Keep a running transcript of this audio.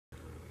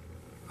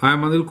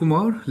I'm Anil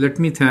Kumar. Let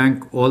me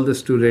thank all the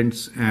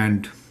students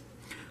and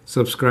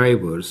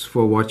subscribers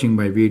for watching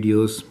my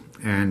videos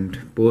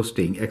and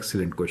posting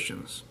excellent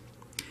questions.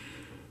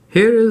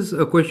 Here is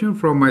a question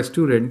from my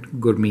student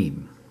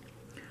Gurmeen.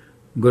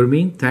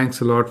 Gurmeen,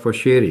 thanks a lot for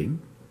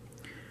sharing.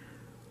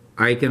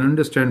 I can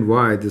understand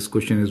why this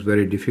question is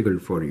very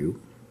difficult for you.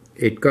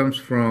 It comes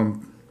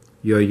from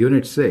your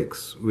Unit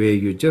 6, where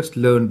you just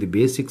learned the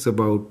basics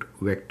about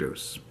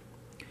vectors.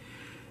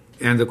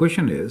 And the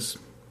question is,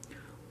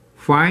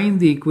 find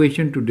the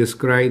equation to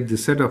describe the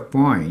set of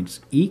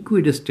points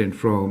equidistant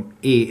from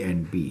A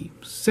and B.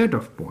 Set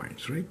of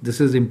points, right? This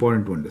is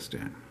important to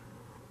understand.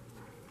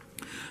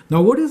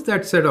 Now, what is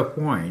that set of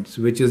points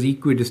which is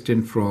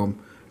equidistant from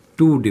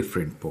two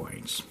different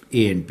points,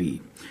 A and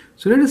B?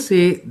 So let us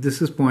say this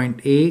is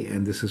point A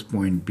and this is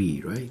point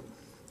B, right?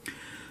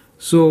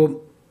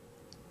 So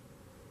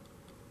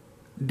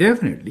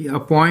definitely a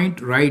point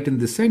right in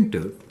the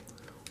center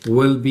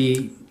will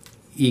be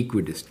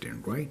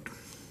equidistant, right?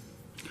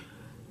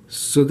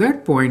 So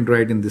that point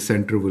right in the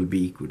center will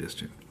be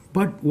equidistant.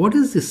 But what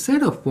is the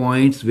set of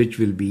points which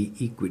will be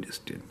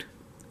equidistant?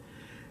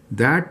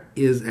 That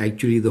is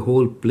actually the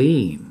whole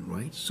plane,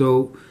 right?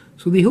 So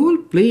the whole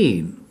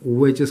plane,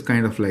 which is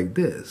kind of like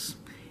this,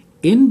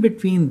 in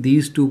between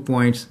these 2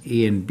 points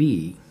A and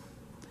B,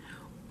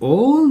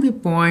 all the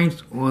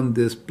points on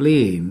this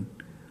plane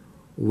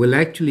will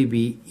actually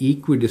be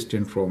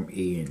equidistant from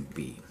A and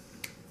B.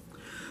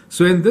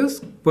 So in this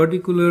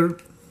particular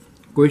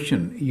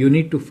question, you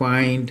need to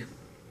find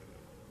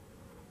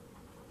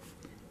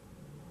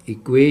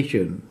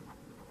equation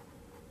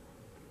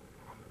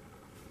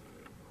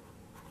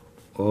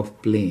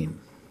of plane.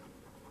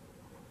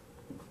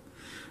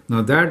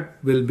 Now that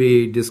will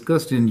be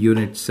discussed in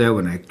Unit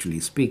 7,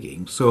 actually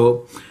speaking.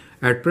 So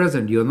at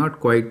present, you're not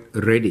quite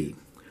ready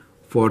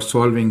for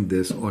solving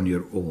this on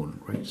your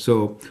own, right?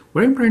 So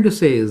what I'm trying to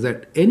say is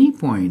that any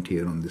point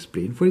here on this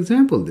plane, for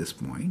example, this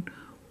point,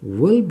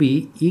 will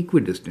be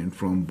equidistant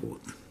from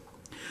both.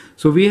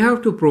 So we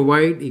have to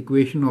provide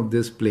equation of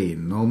this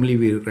plane. Normally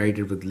we write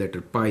it with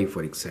letter pi,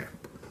 for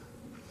example.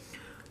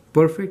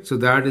 Perfect. So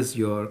that is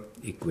your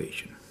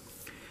equation.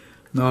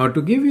 Now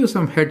to give you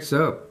some heads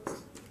up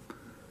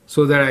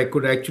so that I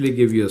could actually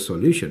give you a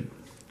solution,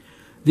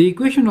 the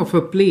equation of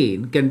a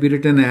plane can be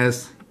written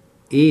as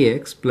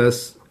ax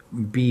plus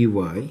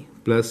by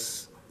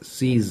plus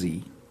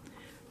cz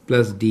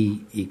plus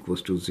d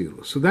equals to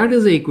 0. So that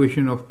is the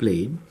equation of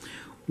plane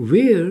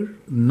where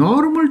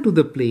normal to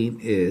the plane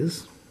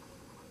is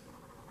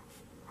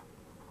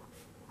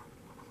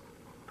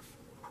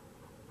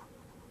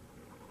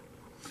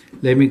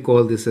let me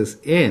call this as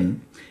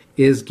n,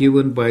 is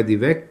given by the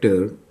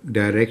vector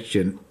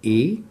direction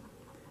A,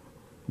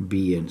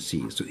 B and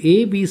C. So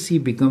A, B, C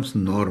becomes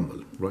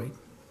normal, right?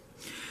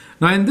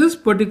 Now in this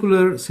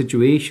particular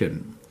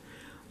situation,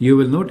 you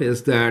will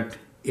notice that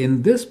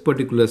in this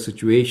particular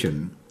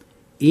situation,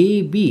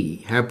 AB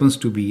happens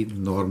to be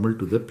normal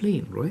to the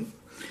plane, right?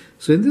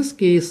 So in this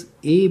case,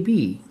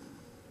 AB,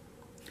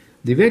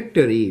 the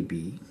vector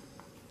AB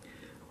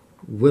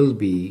will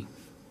be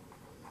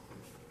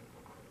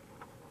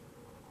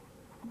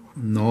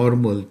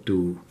normal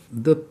to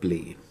the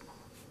plane.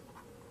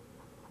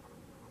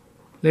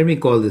 Let me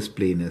call this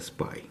plane as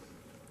pi.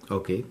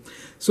 Okay.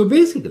 So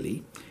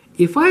basically,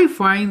 if I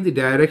find the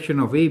direction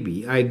of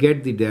AB, I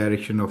get the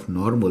direction of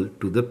normal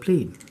to the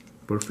plane.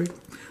 Perfect.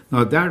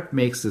 Now that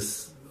makes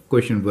this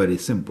question very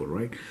simple,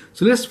 right?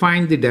 So let's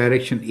find the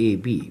direction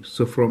AB.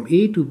 So from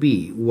A to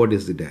B, what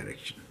is the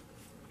direction?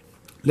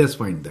 Let's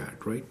find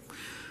that, right?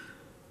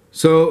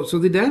 So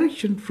the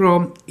direction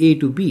from A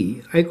to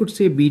B, I could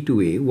say B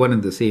to A, one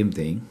and the same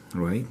thing,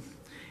 right?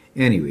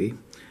 Anyway,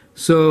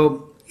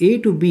 so A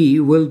to B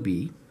will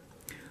be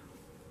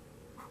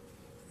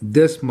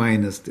this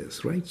minus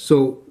this, right?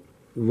 So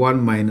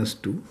 1 minus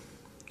 2,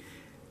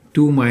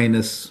 2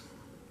 minus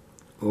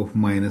of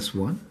minus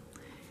 1,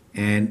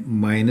 and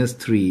minus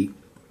 3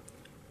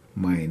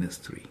 minus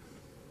 3.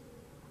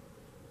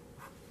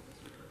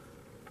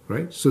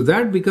 Right? So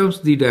that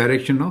becomes the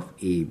direction of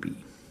AB,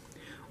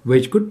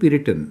 which could be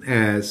written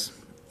as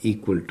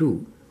equal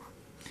to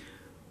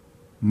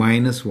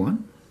minus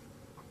 1.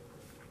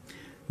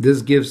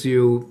 This gives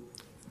you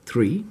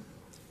 3,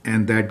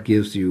 and that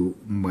gives you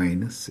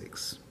minus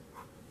 6.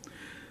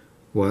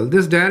 Well,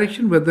 this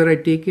direction, whether I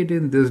take it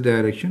in this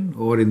direction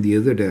or in the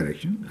other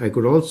direction, I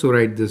could also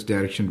write this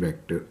direction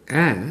vector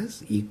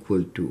as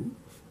equal to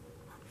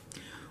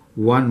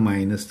 1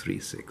 minus 3,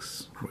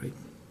 6, right?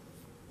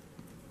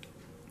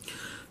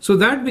 So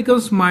that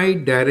becomes my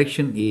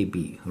direction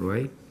AB,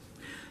 right?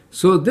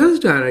 So this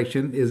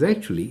direction is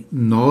actually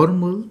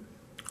normal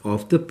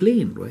of the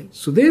plane, right?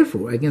 So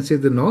therefore, I can say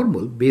the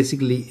normal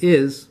basically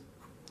is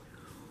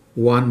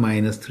 1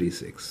 minus 3,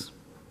 6.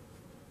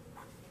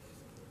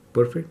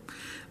 Perfect.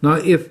 Now,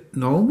 if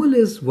normal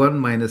is 1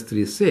 minus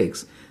 3,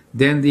 6,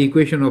 then the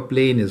equation of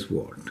plane is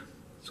what?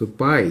 So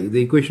pi,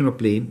 the equation of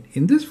plane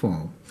in this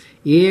form,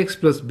 ax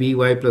plus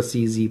by plus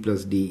cz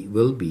plus d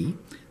will be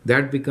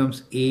that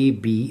becomes A,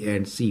 B,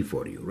 and C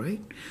for you,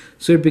 right?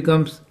 So it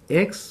becomes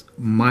x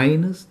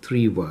minus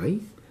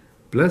 3y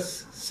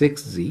plus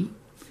 6z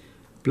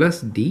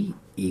plus d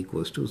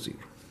equals to 0.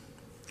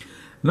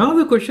 Now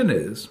the question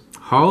is,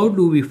 how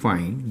do we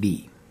find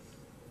d?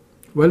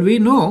 Well, we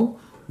know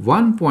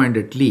one point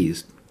at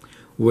least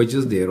which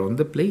is there on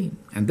the plane,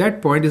 and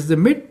that point is the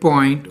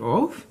midpoint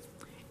of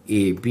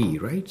AB,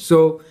 right?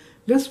 So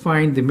let's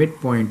find the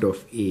midpoint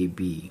of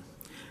AB.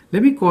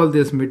 Let me call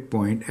this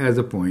midpoint as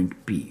a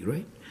point P,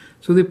 right?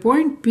 So the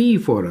point P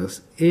for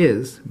us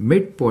is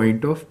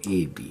midpoint of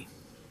AB.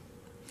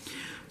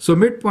 So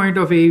midpoint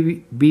of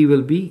AB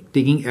will be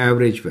taking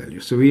average value.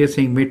 So we are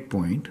saying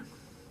midpoint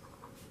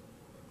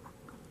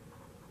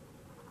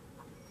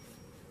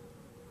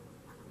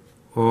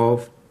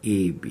of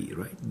AB,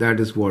 right? That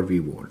is what we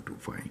want to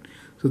find.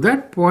 So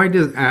that point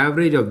is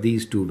average of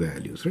these two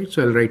values, right?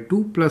 So I'll write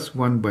 2 plus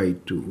 1 by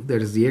 2,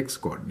 that is the x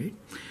coordinate.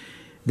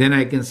 Then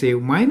I can say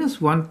minus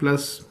 1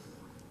 plus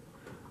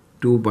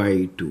 2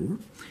 by 2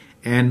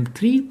 and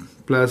 3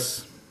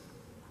 plus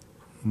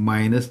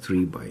minus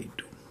 3 by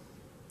 2.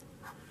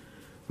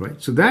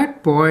 Right? So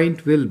that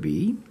point will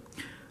be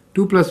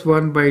 2 plus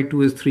 1 by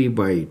 2 is 3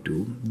 by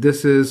 2.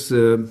 This is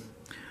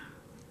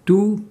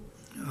 2,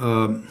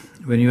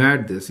 when you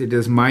add this, it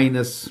is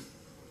minus,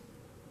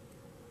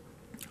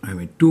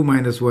 2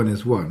 minus 1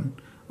 is 1.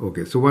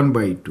 Okay, so 1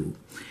 by 2.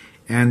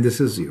 And this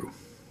is 0.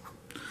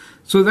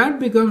 So that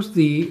becomes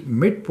the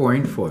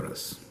midpoint for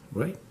us,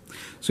 right?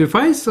 So if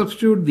I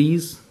substitute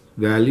these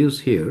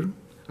values here,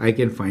 I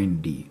can find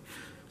D.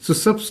 So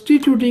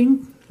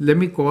substituting, let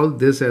me call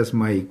this as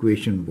my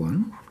equation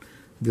 1.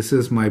 This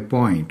is my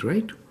point,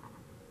 right?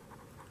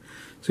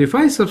 So if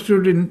I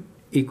substitute in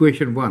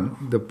equation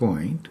 1 the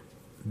point,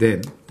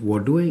 then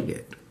what do I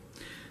get?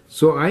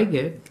 So I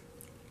get,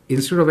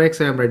 instead of x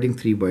I am writing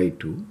 3 by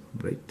 2,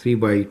 right? 3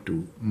 by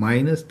 2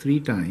 minus 3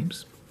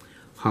 times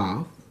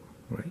half,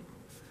 right?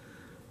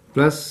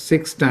 Plus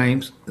 6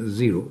 times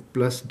 0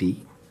 plus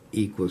d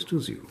equals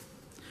to 0.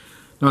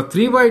 Now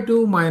 3 by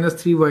 2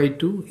 minus 3 by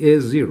 2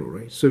 is 0,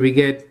 right? So we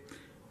get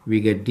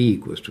d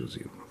equals to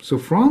 0. So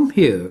from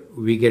here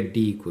we get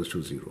d equals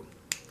to 0.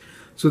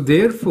 So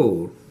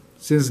therefore,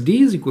 since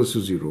d is equals to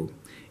 0,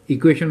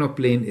 equation of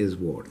plane is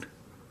what?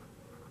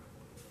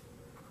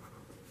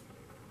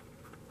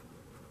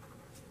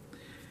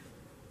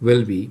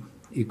 Will be,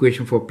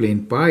 equation for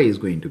plane pi is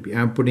going to be,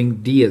 I am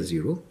putting d as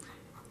 0,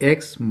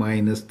 x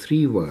minus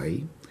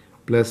 3y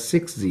plus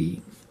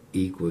 6z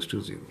equals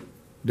to 0.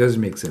 Does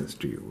make sense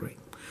to you, right?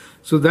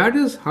 So that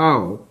is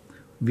how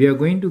we are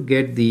going to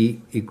get the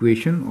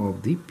equation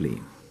of the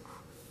plane.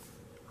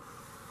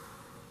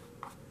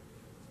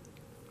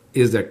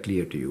 Is that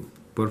clear to you?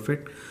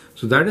 Perfect.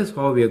 So that is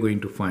how we are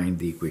going to find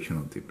the equation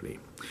of the plane.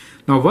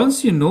 Now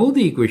once you know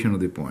the equation of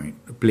the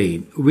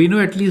plane, we know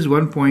at least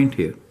one point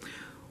here.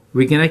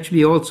 We can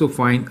actually also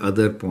find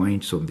other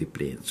points on the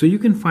plane. So you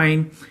can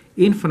find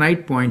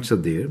infinite points are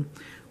there.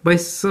 By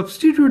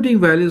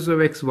substituting values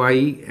of x,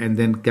 y, and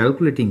then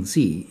calculating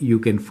z, you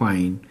can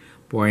find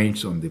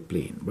points on the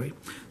plane, right?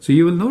 So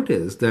you will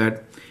notice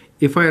that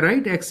if I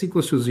write x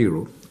equals to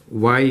 0,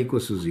 y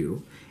equals to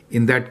 0,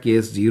 in that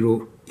case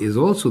 0 is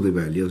also the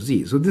value of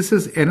z. So this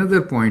is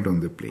another point on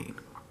the plane.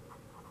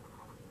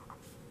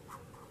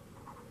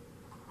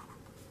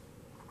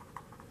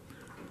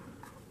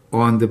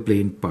 On the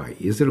plane pi.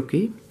 Is it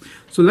okay?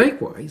 So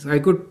likewise, I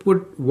could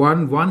put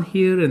 1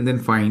 here and then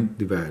find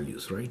the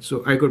values, right?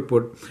 So I could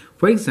put,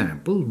 for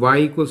example,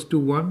 y equals to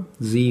 1,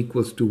 z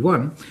equals to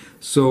 1.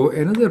 So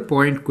another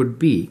point could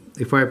be,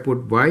 if I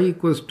put y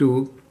equals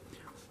to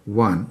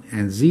 1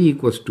 and z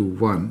equals to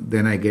 1,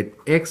 then I get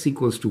x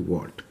equals to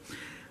what?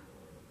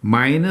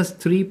 Minus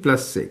 3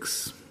 plus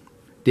 6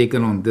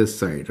 taken on this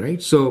side,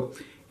 right? So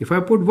if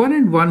I put 1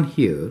 and 1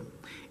 here,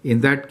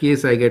 in that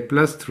case I get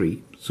plus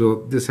 3.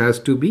 So this has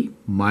to be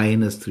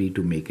minus 3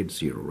 to make it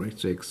 0, right?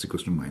 So x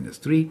equals to minus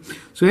 3.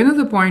 So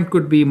another point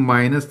could be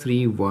minus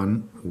 3,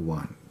 1,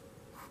 1.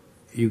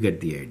 You get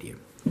the idea,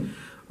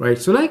 right?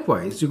 So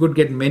likewise, you could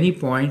get many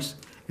points,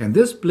 and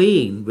this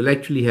plane will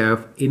actually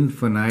have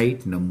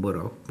infinite number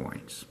of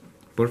points.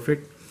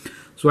 Perfect.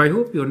 So I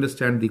hope you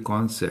understand the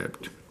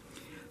concept.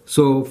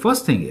 So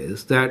first thing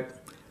is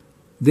that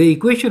the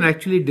equation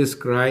actually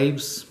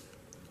describes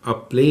a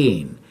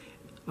plane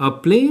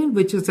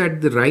which is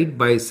at the right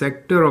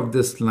bisector of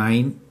this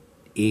line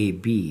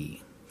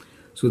AB.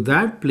 So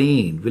that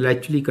plane will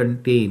actually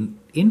contain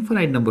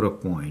infinite number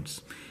of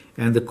points,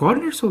 and the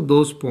coordinates of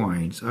those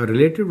points are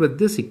related with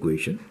this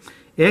equation,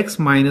 x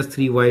minus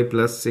 3y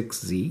plus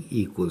 6z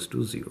equals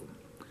to 0.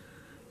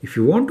 If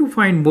you want to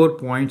find more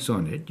points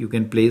on it, you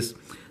can place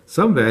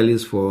some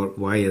values for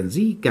y and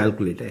z,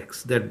 calculate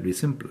x. That would be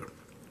simpler.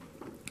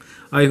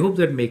 I hope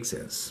that makes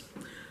sense.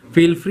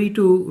 Feel free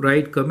to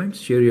write comments,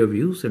 share your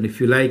views, and if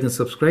you like and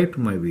subscribe to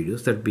my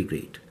videos, that'd be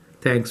great.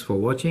 Thanks for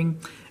watching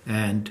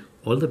and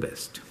all the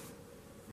best.